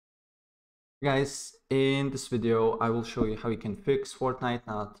Guys, in this video, I will show you how you can fix Fortnite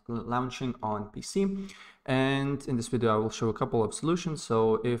not launching on PC. And in this video, I will show a couple of solutions.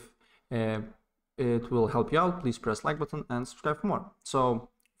 So if it will help you out, please press like button and subscribe for more. So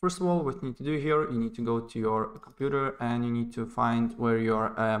first of all, what you need to do here, you need to go to your computer and you need to find where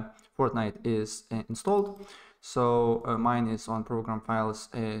your Fortnite is installed. So mine is on program files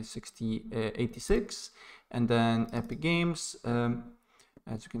 6086 and then Epic Games.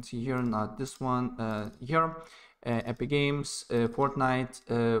 As you can see here, not this one, here, Epic Games,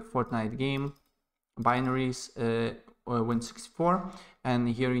 Fortnite game, binaries, Win64, and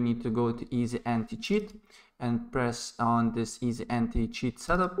here you need to go to Easy Anti-Cheat and press on this Easy Anti-Cheat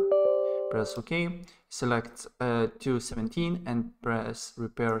setup, press OK, select 217 and press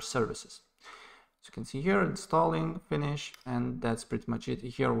Repair Services. As you can see here, installing, finish, and that's pretty much it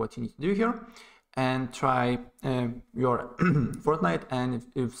here, what you need to do here. And try your Fortnite, and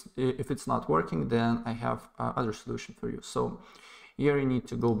if it's not working, then I have other solution for you. So here you need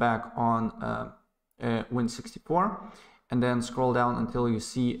to go back on Win64 and then scroll down until you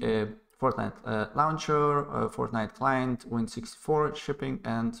see a Fortnite launcher, Fortnite client, Win64 shipping,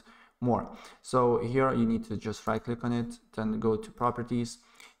 and more. So here you need to just right click on it, then go to properties,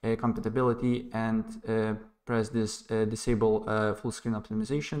 compatibility, and press this disable full screen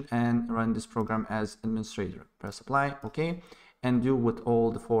optimization and run this program as administrator. Press apply, OK, and do with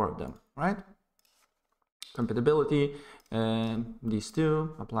all the four of them, right? Compatibility, these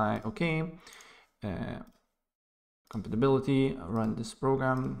two, apply, OK. Compatibility, run this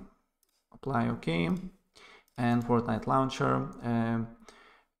program, apply, OK. And Fortnite launcher,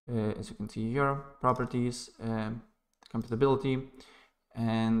 as you can see here, properties, compatibility,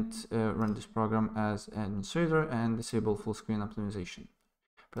 and run this program as administrator and disable full screen optimization.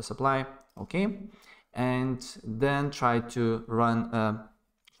 Press apply, OK, and then try to run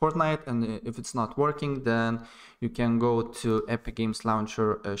Fortnite, and if it's not working, then you can go to Epic Games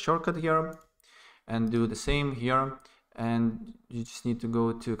Launcher shortcut here and do the same here, and you just need to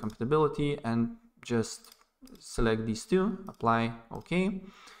go to compatibility and just select these two, apply, OK.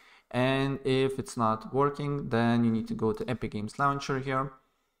 And if it's not working, then you need to go to Epic Games Launcher here.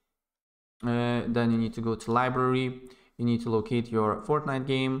 Then you need to go to library. You need to locate your Fortnite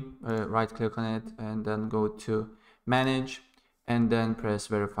game, right click on it, and then go to manage, and then press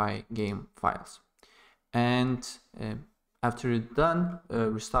verify game files. And after you're done,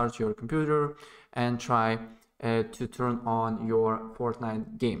 restart your computer and try to turn on your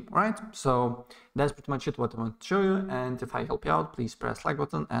Fortnite game, right? So that's pretty much it what I want to show you, and if I help you out, please press like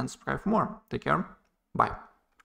button and subscribe for more. Take care, bye.